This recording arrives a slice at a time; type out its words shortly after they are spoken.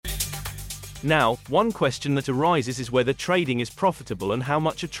Now, one question that arises is whether trading is profitable and how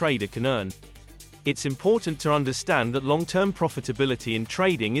much a trader can earn. It's important to understand that long-term profitability in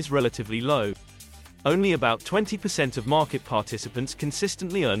trading is relatively low. Only about 20% of market participants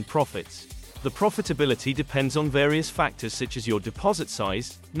consistently earn profits. The profitability depends on various factors such as your deposit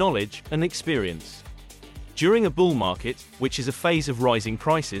size, knowledge, and experience. During a bull market, which is a phase of rising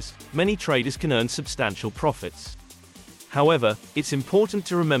prices, many traders can earn substantial profits. However, it's important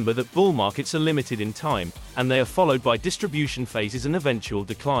to remember that bull markets are limited in time, and they are followed by distribution phases and eventual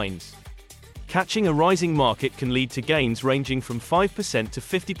declines. Catching a rising market can lead to gains ranging from 5% to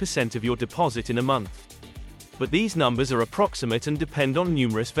 50% of your deposit in a month. But these numbers are approximate and depend on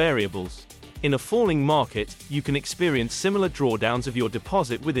numerous variables. In a falling market, you can experience similar drawdowns of your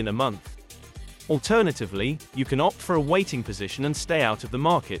deposit within a month. Alternatively, you can opt for a waiting position and stay out of the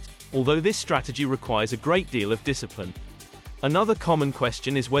market, although this strategy requires a great deal of discipline. Another common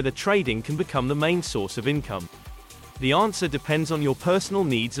question is whether trading can become the main source of income. The answer depends on your personal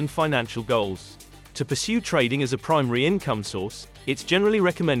needs and financial goals. To pursue trading as a primary income source, it's generally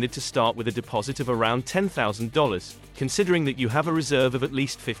recommended to start with a deposit of around $10,000, considering that you have a reserve of at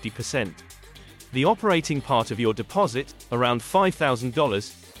least 50%. The operating part of your deposit, around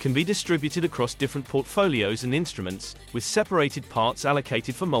 $5,000, can be distributed across different portfolios and instruments, with separated parts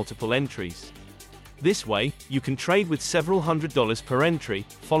allocated for multiple entries. This way, you can trade with several $100s per entry,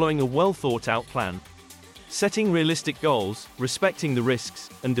 following a well-thought-out plan. Setting realistic goals, respecting the risks,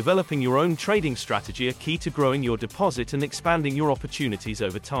 and developing your own trading strategy are key to growing your deposit and expanding your opportunities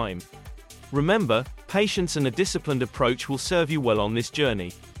over time. Remember, patience and a disciplined approach will serve you well on this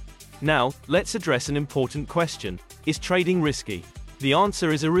journey. Now, let's address an important question. Is trading risky? The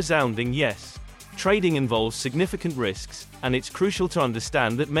answer is a resounding yes. Trading involves significant risks, and it's crucial to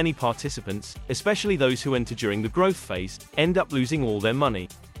understand that many participants, especially those who enter during the growth phase, end up losing all their money.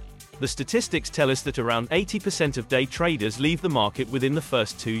 The statistics tell us that around 80% of day traders leave the market within the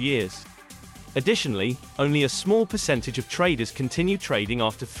first 2 years. Additionally, only a small percentage of traders continue trading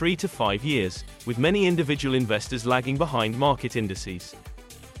after 3 to 5 years, with many individual investors lagging behind market indices.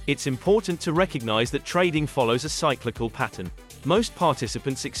 It's important to recognize that trading follows a cyclical pattern. Most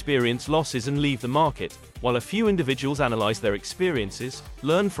participants experience losses and leave the market, while a few individuals analyze their experiences,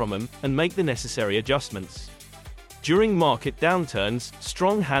 learn from them, and make the necessary adjustments. During market downturns,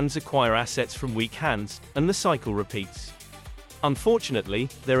 strong hands acquire assets from weak hands, and the cycle repeats. Unfortunately,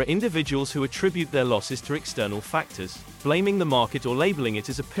 there are individuals who attribute their losses to external factors, blaming the market or labeling it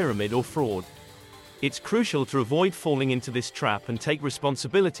as a pyramid or fraud. It's crucial to avoid falling into this trap and take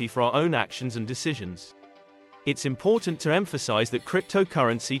responsibility for our own actions and decisions. It's important to emphasize that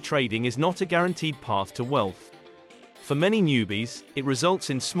cryptocurrency trading is not a guaranteed path to wealth. For many newbies, it results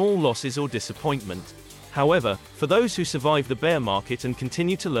in small losses or disappointment. However, for those who survive the bear market and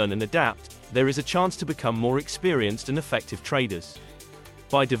continue to learn and adapt, there is a chance to become more experienced and effective traders.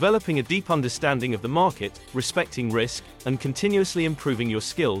 By developing a deep understanding of the market, respecting risk, and continuously improving your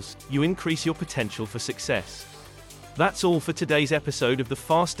skills, you increase your potential for success. That's all for today's episode of the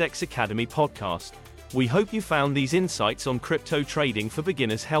Fastex Academy podcast. We hope you found these insights on crypto trading for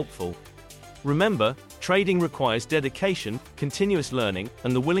beginners helpful. Remember, trading requires dedication, continuous learning,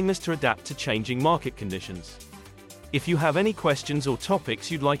 and the willingness to adapt to changing market conditions. If you have any questions or topics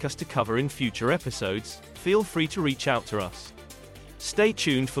you'd like us to cover in future episodes, feel free to reach out to us. Stay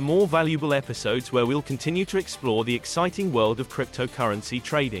tuned for more valuable episodes where we'll continue to explore the exciting world of cryptocurrency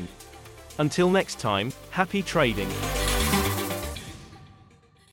trading. Until next time, happy trading!